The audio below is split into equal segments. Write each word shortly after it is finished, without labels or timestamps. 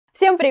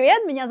Всем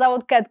привет, меня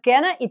зовут Кэт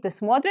Кена, и ты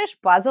смотришь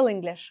Puzzle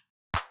English.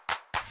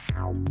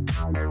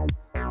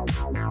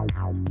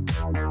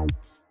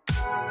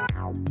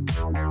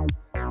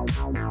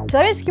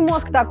 Человеческий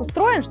мозг так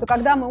устроен, что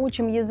когда мы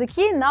учим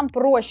языки, нам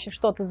проще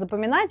что-то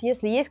запоминать,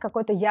 если есть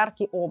какой-то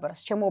яркий образ.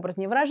 Чем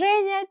образнее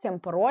выражение, тем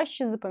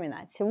проще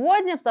запоминать.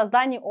 Сегодня в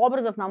создании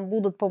образов нам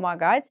будут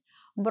помогать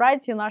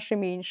братья наши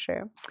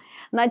меньшие.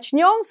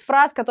 Начнем с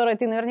фраз, которые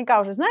ты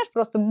наверняка уже знаешь,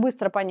 просто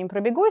быстро по ним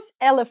пробегусь.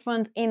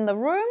 Elephant in the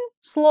room,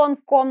 слон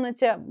в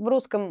комнате. В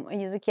русском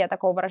языке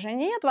такого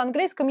выражения нет, в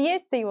английском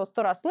есть, ты его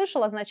 100 раз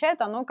слышал.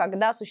 Означает оно,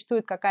 когда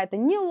существует какая-то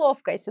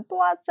неловкая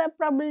ситуация,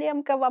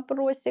 проблемка,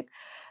 вопросик,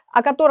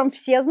 о котором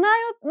все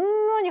знают,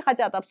 но не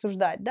хотят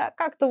обсуждать, да,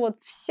 как-то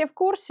вот все в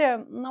курсе,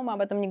 но мы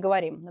об этом не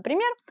говорим.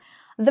 Например,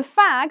 the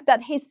fact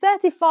that his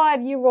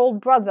 35-year-old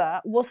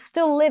brother was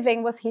still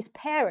living with his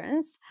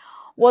parents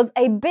was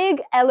a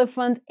big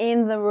elephant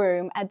in the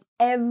room at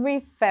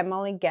every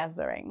family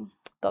gathering.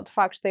 Тот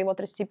факт, что его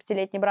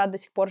 35-летний брат до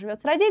сих пор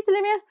живет с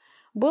родителями,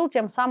 был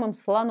тем самым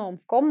слоном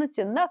в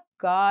комнате на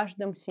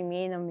каждом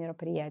семейном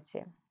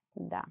мероприятии.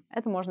 Да,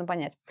 это можно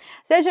понять.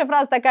 Следующая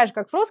фраза такая же,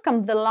 как в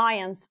русском. The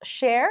lion's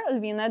share,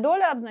 львиная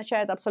доля,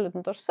 обозначает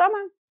абсолютно то же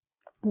самое.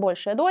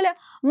 Большая доля.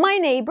 My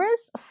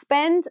neighbours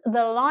spend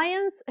the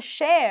lion's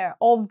share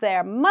of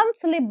their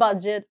monthly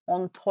budget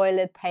on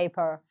toilet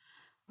paper.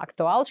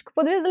 Актуалочку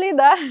подвезли,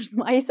 да?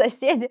 Мои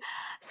соседи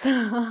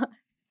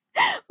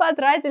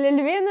потратили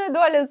львиную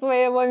долю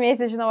своего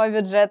месячного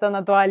бюджета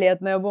на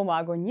туалетную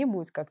бумагу. Не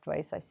будь как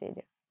твои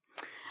соседи.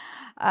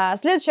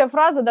 Следующая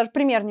фраза, даже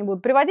пример не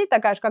буду приводить,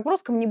 такая же, как в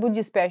русском, не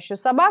буди спящую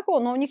собаку,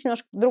 но у них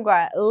немножко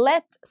другая.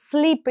 Let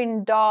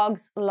sleeping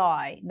dogs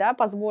lie, да,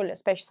 позволь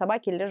спящей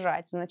собаке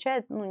лежать.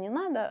 Означает, не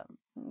надо,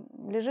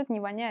 лежит, не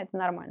воняет,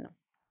 нормально.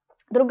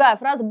 Другая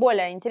фраза,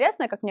 более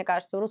интересная, как мне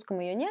кажется, в русском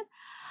ее нет.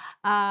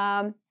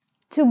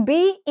 To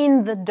be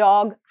in the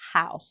dog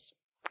house.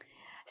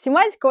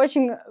 Семантика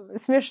очень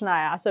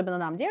смешная, особенно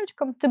нам,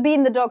 девочкам. To be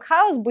in the dog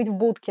house, быть в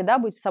будке, да,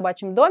 быть в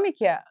собачьем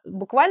домике,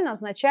 буквально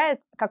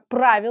означает, как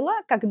правило,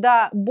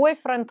 когда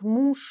бойфренд,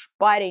 муж,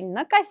 парень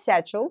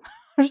накосячил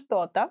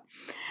что-то,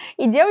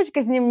 и девочка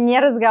с ним не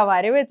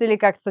разговаривает или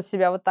как-то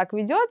себя вот так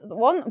ведет,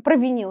 он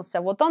провинился,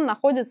 вот он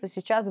находится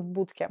сейчас в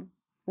будке.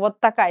 Вот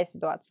такая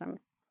ситуация.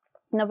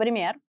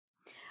 Например,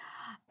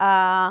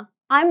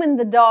 I'm in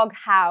the dog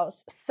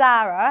house.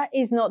 Sarah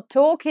is not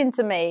talking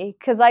to me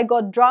because I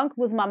got drunk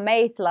with my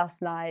mate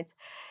last night.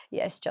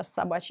 Я сейчас в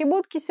собачьей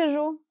будке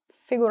сижу,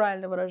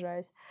 фигурально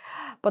выражаясь,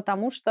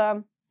 потому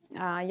что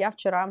я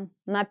вчера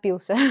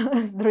напился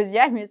с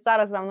друзьями, и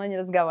Сара со мной не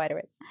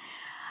разговаривает.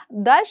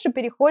 Дальше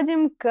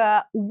переходим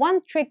к one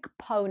trick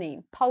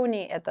pony.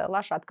 Pony – это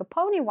лошадка.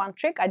 Pony, one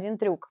trick – один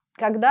трюк.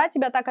 Когда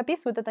тебя так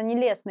описывают, это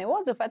нелестный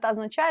отзыв, это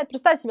означает,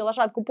 представь себе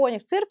лошадку-пони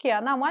в цирке,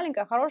 она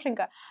маленькая,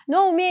 хорошенькая,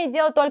 но умеет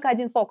делать только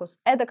один фокус.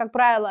 Это, как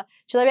правило,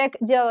 человек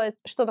делает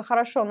что-то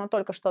хорошо, но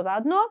только что-то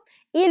одно,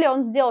 или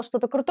он сделал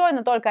что-то крутое,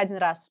 но только один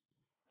раз.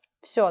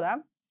 Все,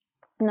 да?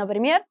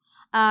 Например,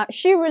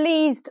 she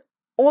released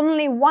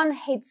only one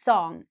hit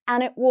song,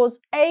 and it was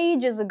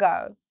ages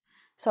ago.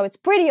 So it's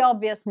pretty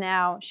obvious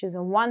now she's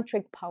a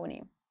one-trick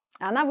pony.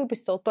 Она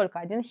выпустила только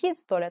один хит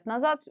 100 лет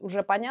назад,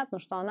 уже понятно,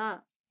 что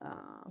она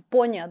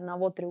пони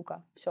одного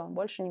трюка. Все,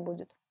 больше не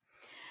будет.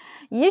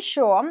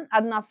 Еще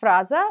одна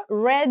фраза.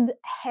 Red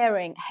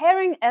herring.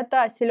 Herring –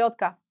 это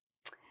селедка.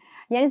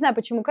 Я не знаю,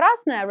 почему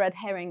красная red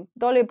herring.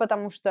 То ли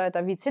потому, что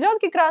это вид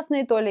селедки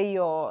красный, то ли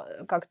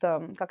ее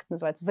как-то, как это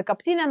называется,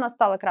 закоптили, она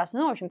стала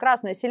красной. Ну, в общем,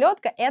 красная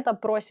селедка – это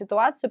про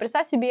ситуацию.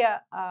 Представь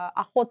себе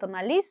охота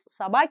на лис,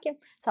 собаки.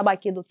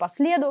 Собаки идут по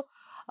следу.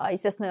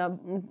 Естественно,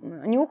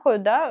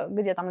 нюхают, да,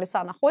 где там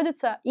лиса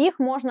находится. Их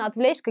можно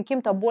отвлечь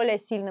каким-то более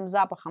сильным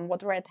запахом.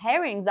 Вот red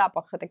herring,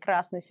 запах этой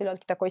красной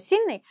селедки такой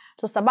сильный,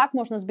 что собак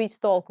можно сбить с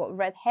толку.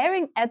 Red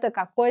herring – это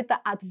какой-то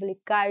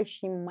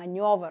отвлекающий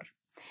маневр,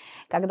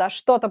 когда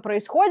что-то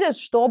происходит,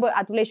 чтобы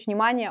отвлечь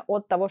внимание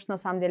от того, что на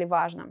самом деле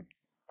важно.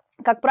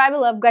 Как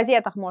правило, в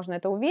газетах можно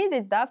это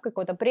увидеть, да, в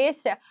какой-то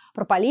прессе,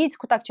 про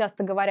политику так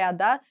часто говорят,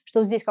 да,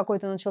 что здесь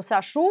какой-то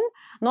начался шум,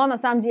 но на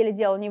самом деле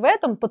дело не в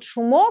этом, под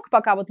шумок,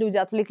 пока вот люди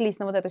отвлеклись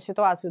на вот эту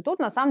ситуацию, тут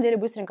на самом деле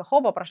быстренько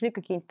хопа, прошли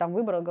какие-нибудь там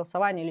выборы,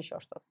 голосования или еще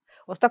что-то.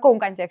 Вот в таком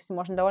контексте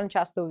можно довольно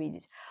часто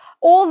увидеть.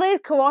 All this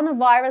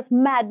coronavirus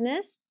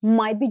madness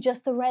might be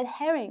just a red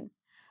herring.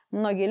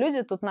 Многие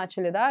люди тут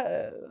начали,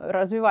 да,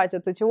 развивать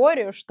эту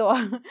теорию, что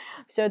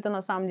все это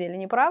на самом деле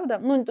неправда.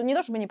 Ну, не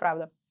то чтобы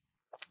неправда,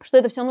 что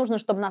это все нужно,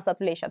 чтобы нас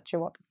отвлечь от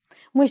чего-то.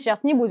 Мы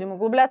сейчас не будем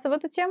углубляться в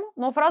эту тему,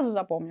 но фразу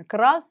запомню.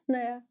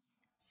 Красная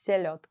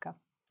селедка.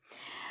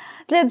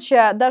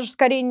 Следующее, даже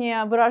скорее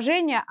не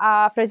выражение,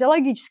 а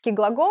фразеологический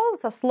глагол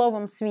со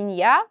словом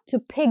свинья. To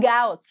pig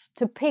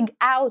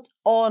out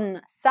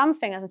on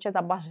something означает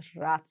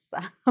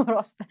обожраться.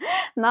 Просто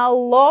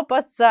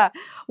налопаться.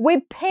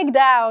 We pigged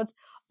out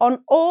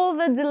on all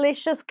the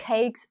delicious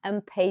cakes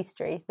and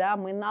pastries, да,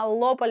 мы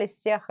налопались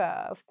всех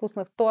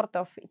вкусных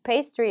тортов.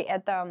 Pastry –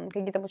 это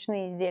какие-то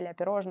мучные изделия,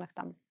 пирожных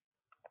там.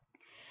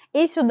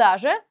 И сюда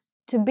же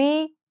to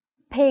be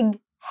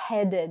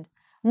pig-headed.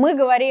 Мы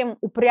говорим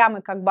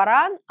упрямый, как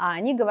баран, а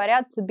они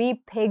говорят to be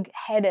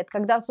pig-headed.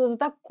 Когда кто-то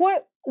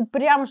такой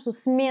упрямый, что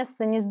с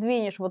места не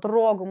сдвинешь, вот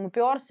рогом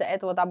уперся,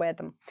 это вот об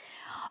этом.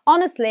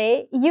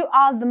 Honestly, you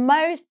are the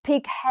most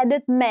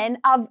pig-headed man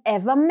I've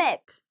ever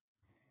met.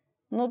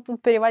 Ну,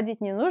 тут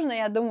переводить не нужно,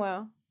 я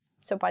думаю,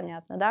 все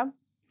понятно, да?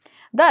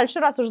 Дальше,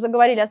 раз уже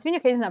заговорили о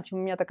свиньях, я не знаю,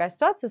 почему у меня такая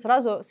ситуация,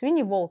 сразу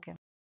свиньи, волки.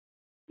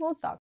 Вот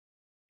так.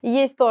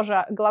 Есть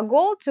тоже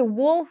глагол to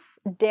wolf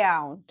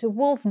down. To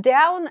wolf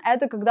down –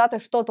 это когда ты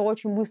что-то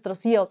очень быстро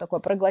съел,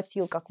 такой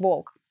проглотил, как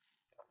волк.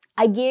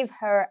 I gave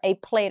her a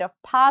plate of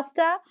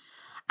pasta,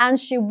 and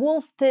she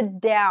wolfed it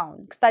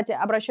down. Кстати,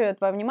 обращаю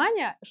твое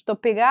внимание, что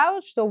pig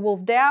out, что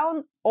wolf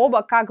down –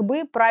 оба как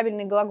бы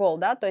правильный глагол,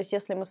 да? То есть,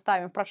 если мы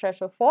ставим в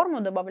прошедшую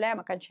форму, добавляем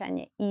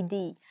окончание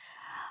ed.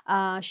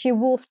 She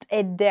wolfed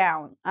it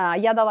down.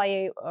 Я дала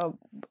ей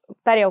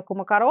тарелку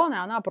макароны,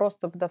 она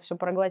просто это все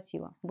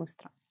проглотила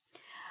быстро.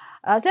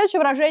 Следующее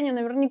выражение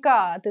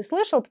наверняка ты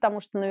слышал, потому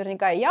что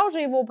наверняка я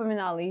уже его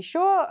упоминала. Еще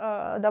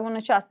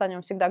довольно часто о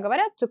нем всегда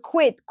говорят. To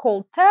quit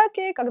cold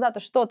turkey, когда ты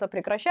что-то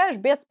прекращаешь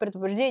без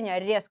предупреждения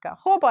резко.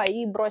 Хопа,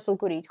 и бросил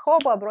курить.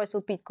 Хопа,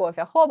 бросил пить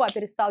кофе. Хопа,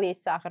 перестал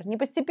есть сахар. Не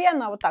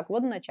постепенно, а вот так, в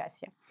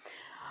одночасье.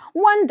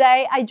 One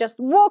day I just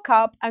woke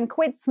up and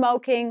quit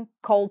smoking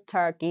cold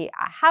turkey.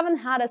 I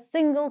haven't had a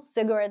single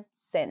cigarette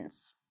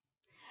since.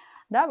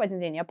 Да, в один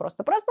день я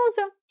просто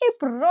проснулся и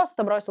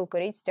просто бросил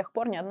курить. С тех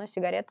пор ни одной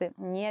сигареты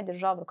не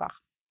держал в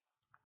руках.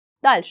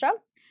 Дальше.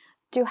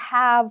 To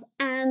have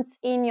ants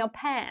in your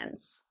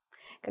pants.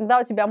 Когда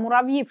у тебя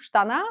муравьи в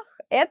штанах,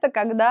 это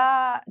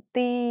когда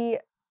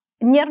ты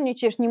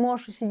нервничаешь, не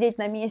можешь усидеть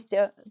на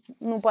месте,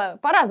 ну, по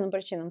разным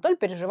причинам. То ли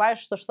переживаешь,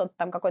 что что-то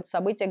там, какое-то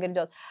событие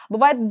грядет.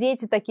 Бывают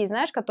дети такие,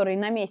 знаешь, которые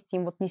на месте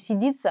им вот не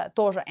сидится,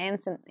 тоже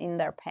ants in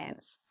their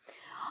pants.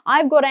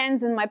 I've got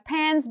ants in my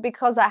pants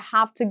because I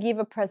have to give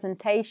a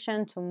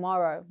presentation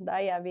tomorrow. Да,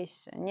 я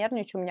весь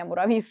нервничаю, у меня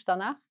муравьи в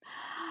штанах,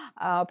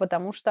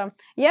 потому что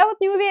я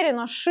вот не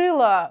уверена,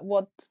 шила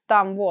вот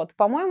там вот.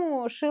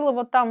 По-моему, шила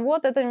вот там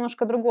вот, это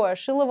немножко другое.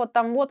 Шила вот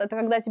там вот, это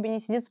когда тебе не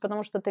сидится,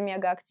 потому что ты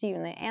мега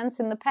активный. Ants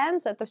in the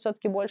pants, это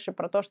все-таки больше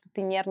про то, что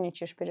ты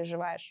нервничаешь,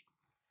 переживаешь.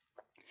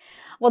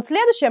 Вот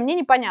следующее мне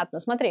непонятно.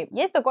 Смотри,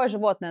 есть такое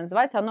животное,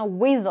 называется оно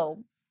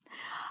weasel.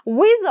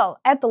 Weasel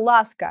 – это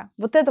ласка.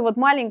 Вот это вот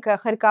маленькое,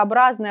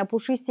 хорькообразное,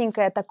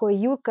 пушистенькое, такое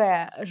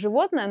юркое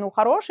животное, ну,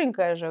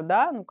 хорошенькое же,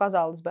 да, ну,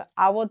 казалось бы.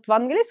 А вот в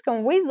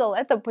английском weasel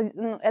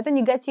 – это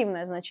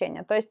негативное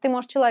значение. То есть ты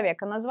можешь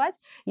человека назвать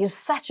 «You're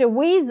such a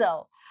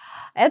weasel».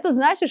 Это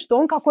значит, что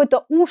он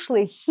какой-то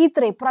ушлый,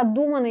 хитрый,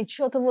 продуманный,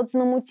 что-то вот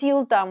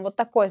намутил там, вот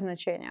такое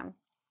значение.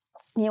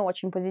 Не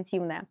очень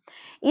позитивное.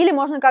 Или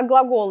можно как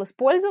глагол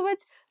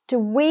использовать to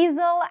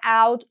weasel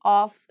out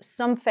of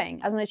something.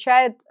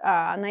 Означает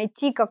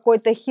найти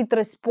какой-то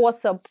хитрый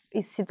способ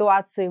из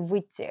ситуации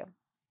выйти.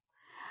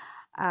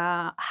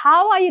 How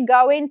are you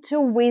going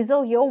to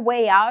weasel your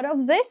way out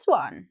of this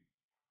one?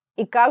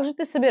 И как же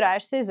ты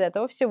собираешься из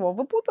этого всего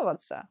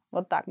выпутываться?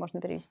 Вот так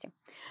можно перевести.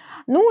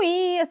 Ну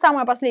и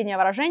самое последнее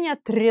выражение,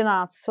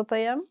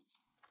 13-е.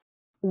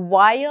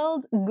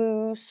 Wild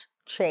goose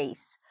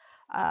chase.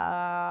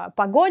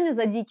 Погоня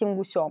за диким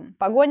гусем.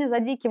 Погоня за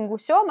диким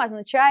гусем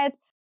означает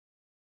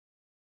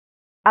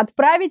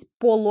отправить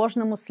по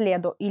ложному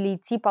следу или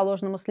идти по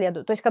ложному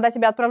следу. То есть, когда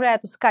тебя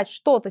отправляют искать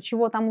что-то,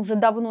 чего там уже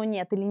давно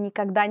нет или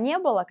никогда не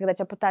было, когда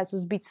тебя пытаются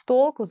сбить с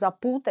толку,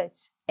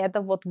 запутать,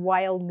 это вот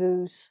wild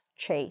goose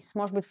chase.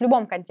 Может быть, в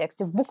любом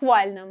контексте, в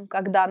буквальном,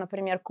 когда,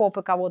 например,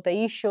 копы кого-то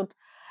ищут,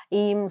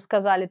 и им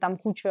сказали, там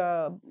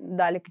куча,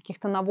 дали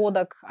каких-то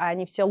наводок, а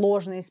они все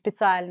ложные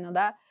специально,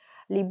 да,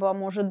 либо,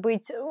 может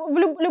быть, в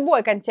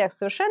любой контекст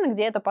совершенно,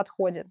 где это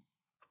подходит.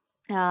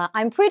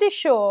 I'm pretty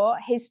sure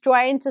he's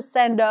trying to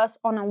send us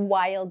on a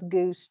wild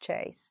goose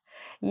chase.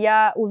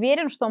 Я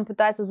уверен, что он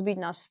пытается сбить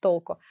нас с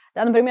толку.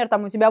 Да, например,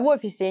 там у тебя в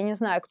офисе, я не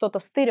знаю, кто-то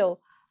стырил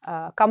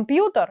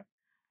компьютер,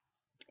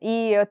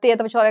 и ты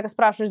этого человека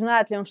спрашиваешь,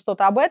 знает ли он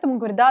что-то об этом, он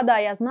говорит, да,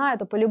 я знаю,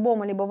 это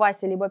по-любому либо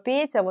Вася, либо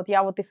Петя, вот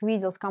я вот их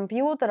видел с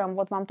компьютером,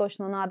 вот вам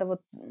точно надо,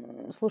 вот,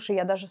 слушай,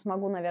 я даже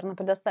смогу, наверное,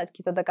 предоставить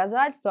какие-то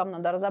доказательства, вам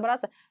надо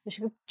разобраться.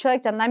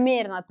 Человек тебя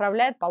намеренно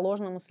отправляет по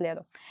ложному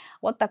следу.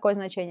 Вот такое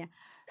значение.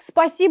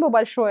 Спасибо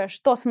большое,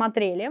 что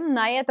смотрели.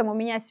 На этом у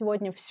меня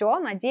сегодня все.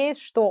 Надеюсь,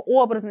 что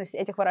образность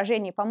этих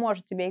выражений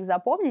поможет тебе их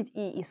запомнить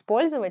и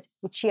использовать.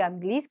 Учи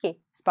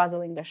английский с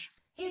Puzzle English.